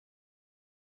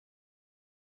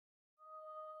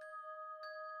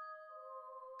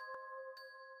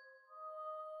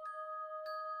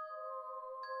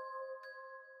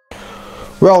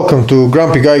Welcome to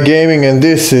Grumpy Guy Gaming, and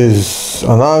this is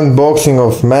an unboxing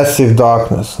of Massive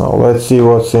Darkness. Now let's see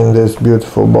what's in this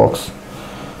beautiful box.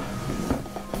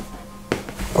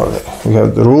 Okay, we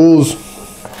have the rules.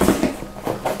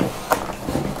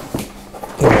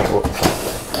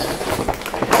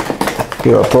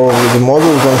 Here are probably the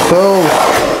models themselves.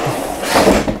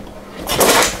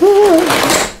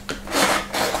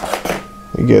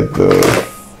 We get the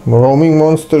roaming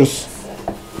monsters.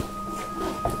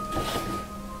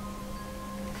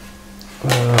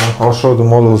 I'll show the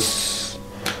models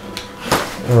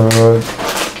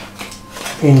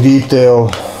in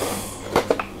detail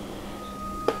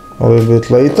a little bit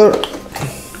later.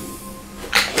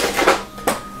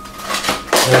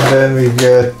 And then we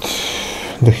get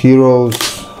the heroes,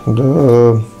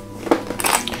 the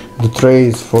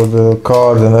trays for the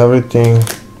card and everything,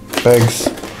 pegs,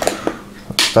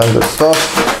 standard stuff.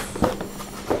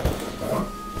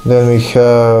 Then we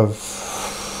have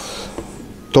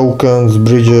tokens,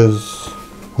 bridges,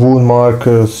 wound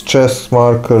markers, chest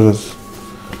markers,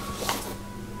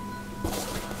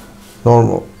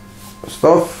 normal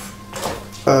stuff.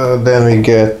 Then we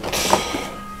get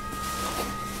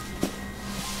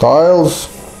tiles,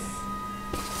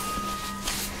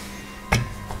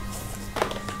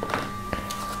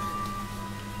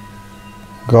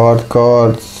 guard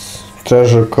cards,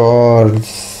 treasure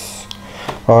cards,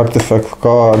 artifact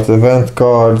cards, event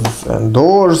cards, and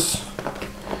doors.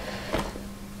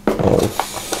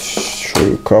 Let's show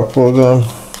you a couple of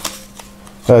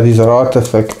them. These are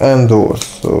artifact and doors,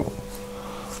 so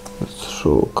let's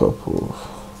show a couple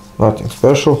of nothing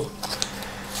special.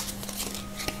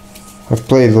 I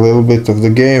played a little bit of the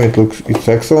game. It's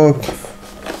excellent.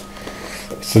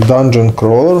 It's a dungeon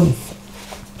crawler.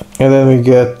 And then we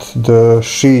get the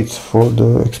sheets for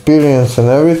the experience and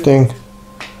everything.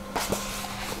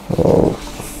 So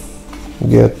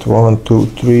get 1, 2,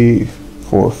 3,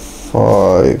 4,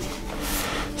 5,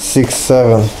 6,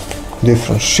 7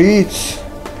 different sheets.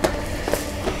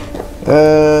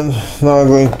 And now I'm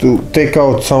going to take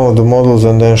out some of the models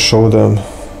and then show them.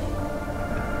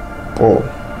 Oh,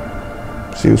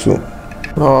 see you soon.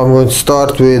 Now I'm going to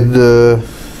start with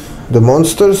the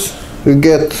monsters. We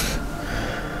get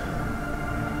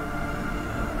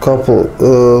couple,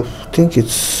 I think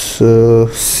it's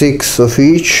 6 of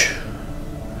each.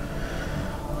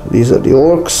 These are the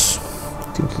orcs.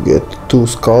 I think you get 2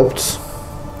 sculpts.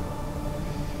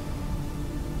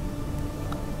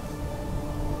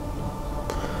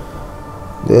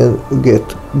 Then we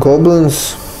get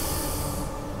goblins.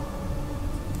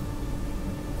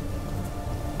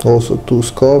 Also 2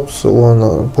 sculpts, so one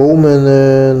are bowmen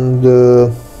and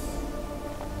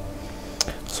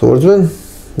swordsmen.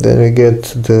 Then we get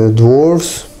the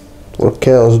dwarves, or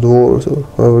chaos dwarves, or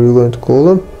however you're going to call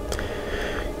them.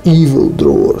 Evil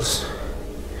dwarves.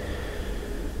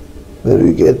 Then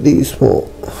we get these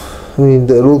small. I mean,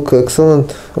 they look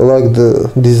excellent. I like the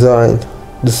design,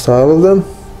 the style of them.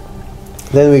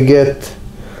 Then we get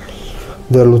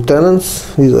their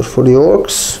lieutenants. These are for the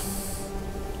orcs.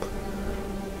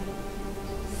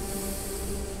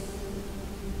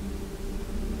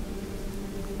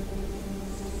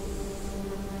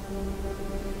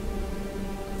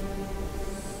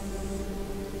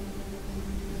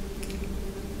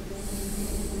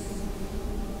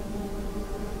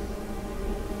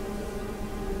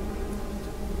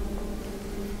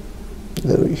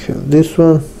 Then we have this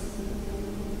one.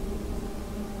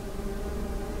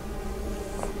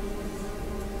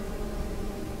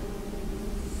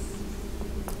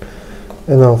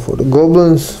 And now for the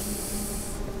goblins.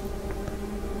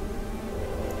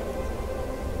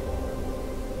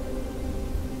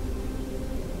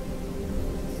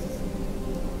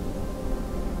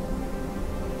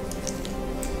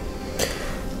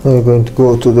 Now we're going to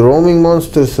go to the roaming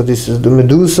monsters. So this is the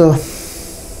Medusa.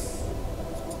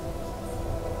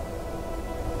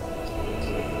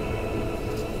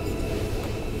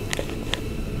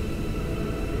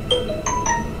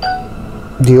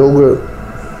 The ogre,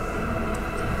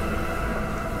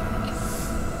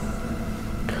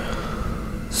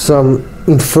 some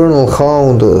infernal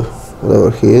hound or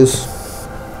whatever he is,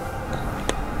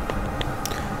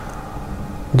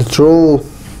 the troll,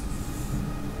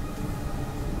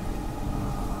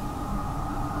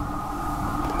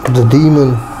 the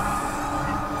demon,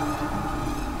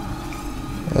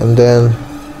 and then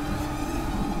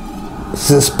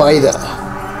the spider.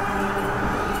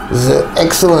 The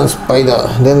excellent spider.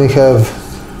 Then we have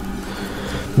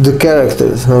the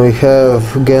characters. Now we have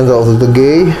Gandalf the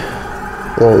Gay,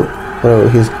 or whatever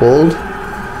he's called.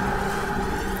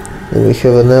 Then we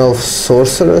have an elf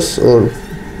sorceress, or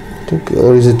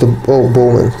is it a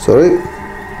bowman? Sorry.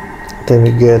 Then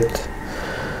we get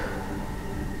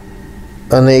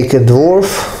a Naked Dwarf,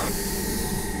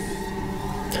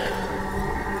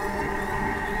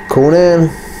 Conan.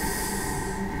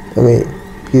 I mean,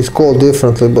 he's called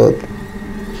differently, but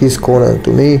he's Conan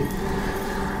to me.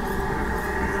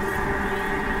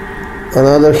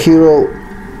 Another hero,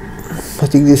 I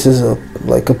think this is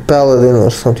like a paladin or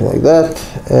something like that.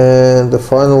 And the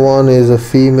final one is a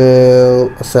female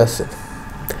assassin.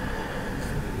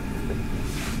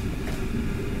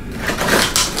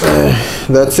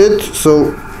 That's it.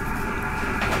 So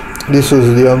this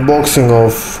was the unboxing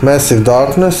of Massive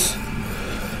Darkness.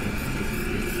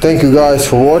 Thank you guys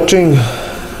for watching.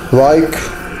 Like,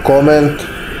 comment,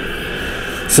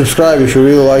 subscribe if you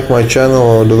really like my channel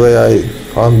or the way I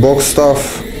unbox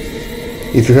stuff.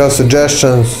 If you have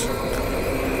suggestions,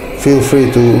 feel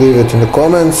free to leave it in the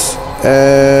comments,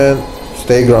 and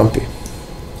stay grumpy.